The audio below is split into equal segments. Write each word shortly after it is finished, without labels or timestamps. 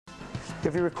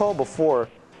If you recall before,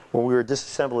 when we were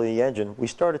disassembling the engine, we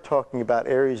started talking about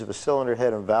areas of the cylinder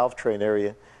head and valve train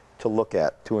area to look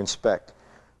at, to inspect.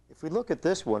 If we look at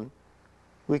this one,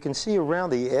 we can see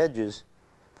around the edges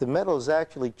the metal is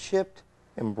actually chipped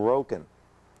and broken.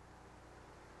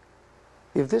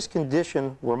 If this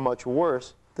condition were much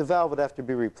worse, the valve would have to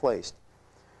be replaced.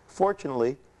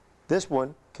 Fortunately, this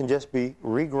one can just be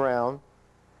reground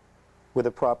with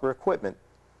the proper equipment,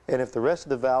 and if the rest of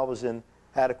the valve is in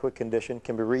adequate condition,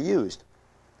 can be reused.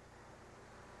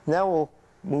 Now we'll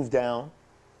move down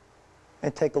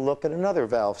and take a look at another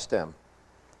valve stem.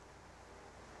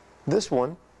 This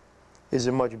one is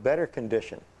in much better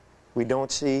condition. We don't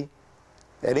see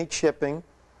any chipping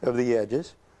of the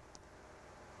edges,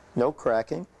 no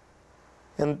cracking,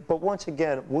 but once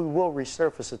again, we will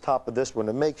resurface the top of this one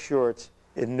to make sure it's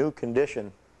in new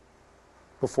condition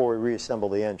before we reassemble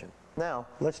the engine. Now,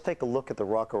 let's take a look at the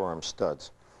rocker arm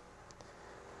studs.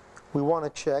 We want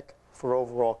to check for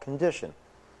overall condition.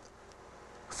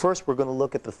 First, we're going to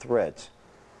look at the threads.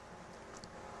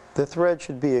 The threads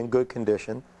should be in good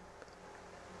condition,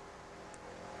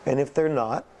 and if they're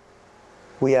not,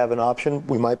 we have an option.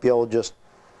 We might be able to just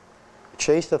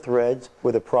chase the threads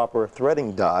with a proper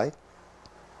threading die,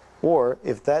 or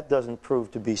if that doesn't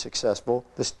prove to be successful,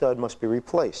 the stud must be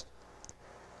replaced.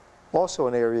 Also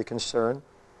an area of concern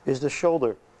is the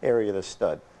shoulder area of the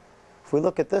stud. If we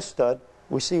look at this stud,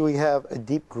 we see we have a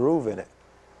deep groove in it.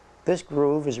 This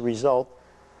groove is a result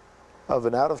of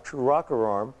an out-of-true rocker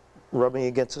arm rubbing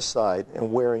against the side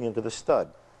and wearing into the stud.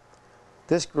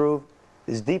 This groove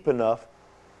is deep enough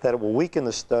that it will weaken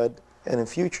the stud, and in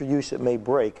future use it may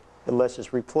break unless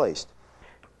it's replaced.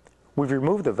 We've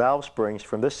removed the valve springs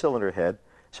from this cylinder head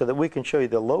so that we can show you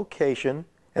the location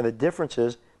and the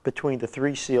differences between the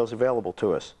three seals available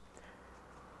to us.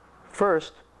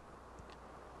 First,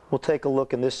 we'll take a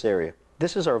look in this area.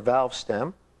 This is our valve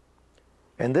stem,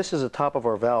 and this is the top of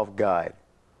our valve guide.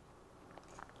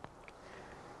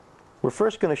 We're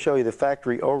first going to show you the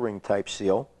factory O-ring type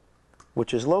seal,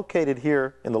 which is located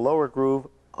here in the lower groove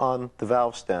on the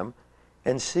valve stem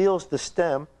and seals the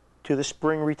stem to the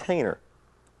spring retainer.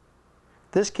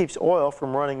 This keeps oil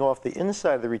from running off the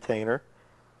inside of the retainer,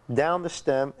 down the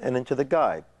stem, and into the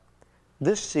guide.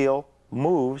 This seal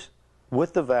moves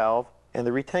with the valve and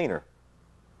the retainer.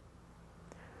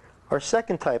 Our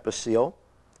second type of seal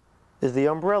is the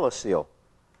umbrella seal.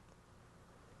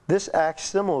 This acts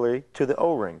similarly to the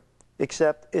O-ring,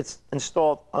 except it's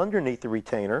installed underneath the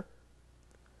retainer,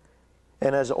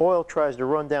 and as the oil tries to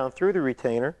run down through the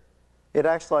retainer, it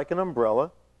acts like an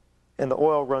umbrella, and the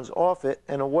oil runs off it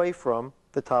and away from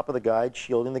the top of the guide,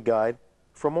 shielding the guide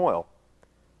from oil.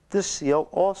 This seal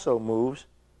also moves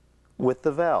with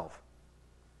the valve.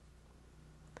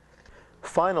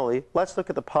 Finally, let's look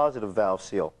at the positive valve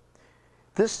seal.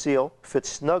 This seal fits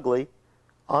snugly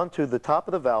onto the top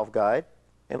of the valve guide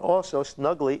and also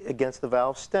snugly against the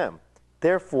valve stem,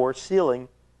 therefore sealing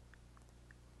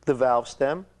the valve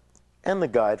stem and the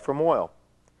guide from oil.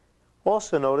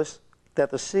 Also notice that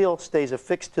the seal stays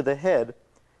affixed to the head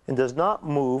and does not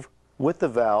move with the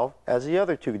valve as the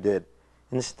other two did.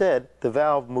 Instead, the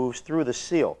valve moves through the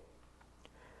seal.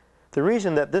 The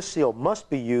reason that this seal must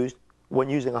be used when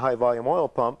using a high volume oil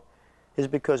pump is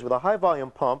because with a high volume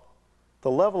pump, the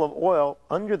level of oil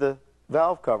under the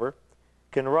valve cover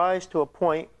can rise to a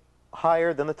point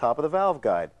higher than the top of the valve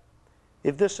guide.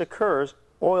 If this occurs,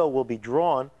 oil will be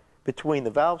drawn between the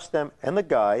valve stem and the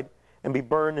guide and be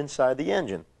burned inside the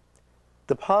engine.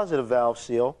 The positive valve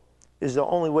seal is the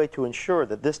only way to ensure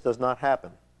that this does not happen.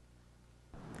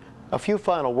 A few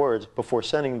final words before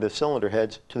sending the cylinder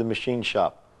heads to the machine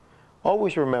shop.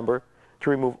 Always remember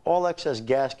to remove all excess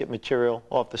gasket material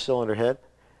off the cylinder head,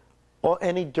 or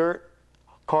any dirt,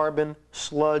 carbon,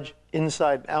 sludge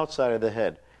inside and outside of the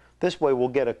head. This way we'll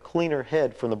get a cleaner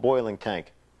head from the boiling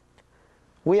tank.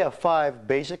 We have 5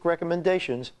 basic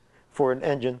recommendations for an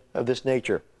engine of this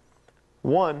nature.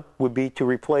 One would be to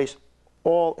replace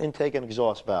all intake and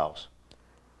exhaust valves.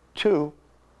 2,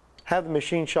 have the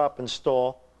machine shop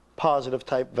install positive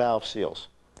type valve seals.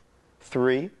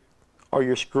 3 are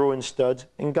your screw-in studs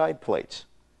and guide plates.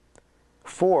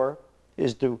 4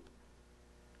 is to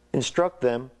instruct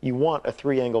them you want a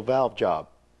 3-angle valve job.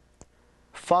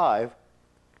 5,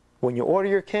 when you order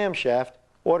your camshaft,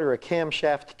 order a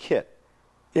camshaft kit.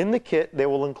 In the kit, they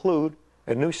will include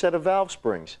a new set of valve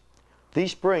springs.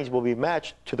 These springs will be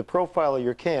matched to the profile of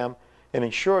your cam and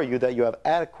ensure you that you have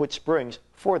adequate springs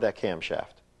for that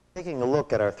camshaft. Taking a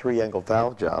look at our 3-angle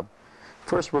valve job,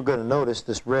 first we're going to notice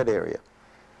this red area.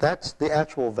 That's the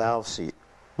actual valve seat.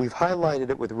 We've highlighted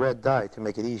it with red dye to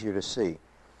make it easier to see.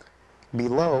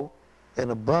 Below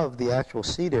and above the actual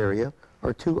seat area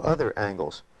are two other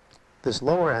angles. This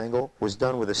lower angle was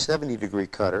done with a 70-degree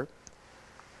cutter.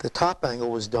 The top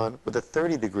angle was done with a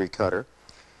 30-degree cutter.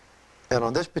 And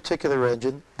on this particular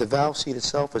engine, the valve seat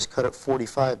itself is cut at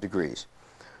 45 degrees.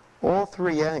 All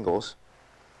three angles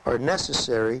are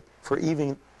necessary for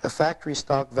even a factory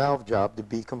stock valve job to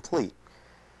be complete,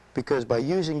 because by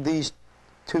using these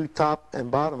two top and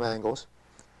bottom angles,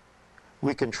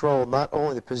 we control not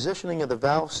only the positioning of the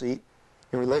valve seat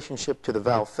in relationship to the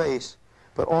valve face,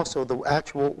 but also the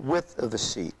actual width of the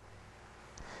seat.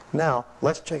 Now,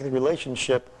 let's check the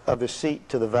relationship of the seat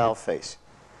to the valve face.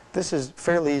 This is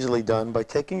fairly easily done by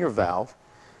taking your valve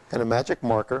and a magic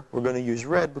marker. We're going to use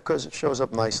red because it shows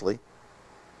up nicely.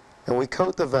 And we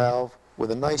coat the valve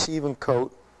with a nice even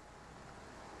coat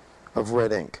of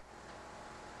red ink,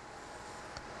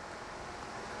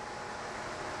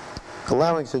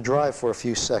 allowing it to dry for a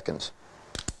few seconds.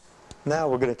 Now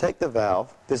we're going to take the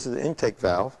valve, this is the intake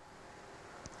valve,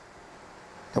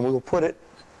 and we will put it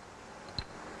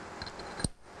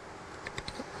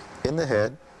in the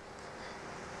head,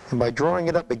 and by drawing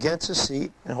it up against the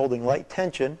seat and holding light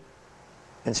tension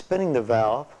and spinning the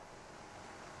valve,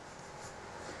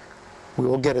 we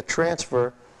will get a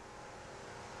transfer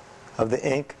of the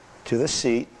ink to the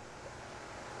seat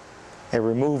and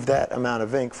remove that amount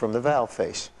of ink from the valve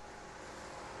face.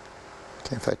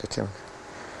 Okay, in fact, I can.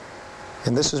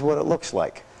 And this is what it looks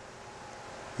like.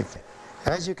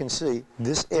 As you can see,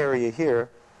 this area here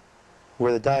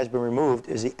where the dye has been removed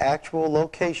is the actual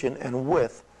location and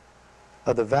width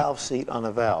of the valve seat on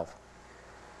the valve.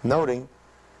 Noting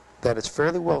that it's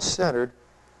fairly well centered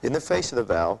in the face of the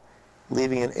valve,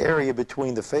 leaving an area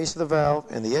between the face of the valve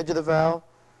and the edge of the valve,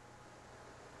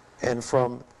 and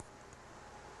from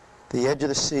the edge of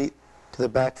the seat to the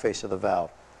back face of the valve.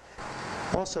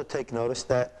 Also take notice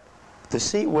that the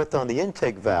seat width on the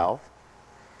intake valve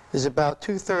is about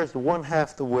 2/3 to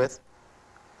 1/2 the width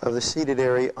of the seated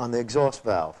area on the exhaust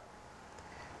valve.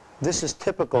 This is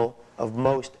typical of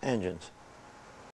most engines.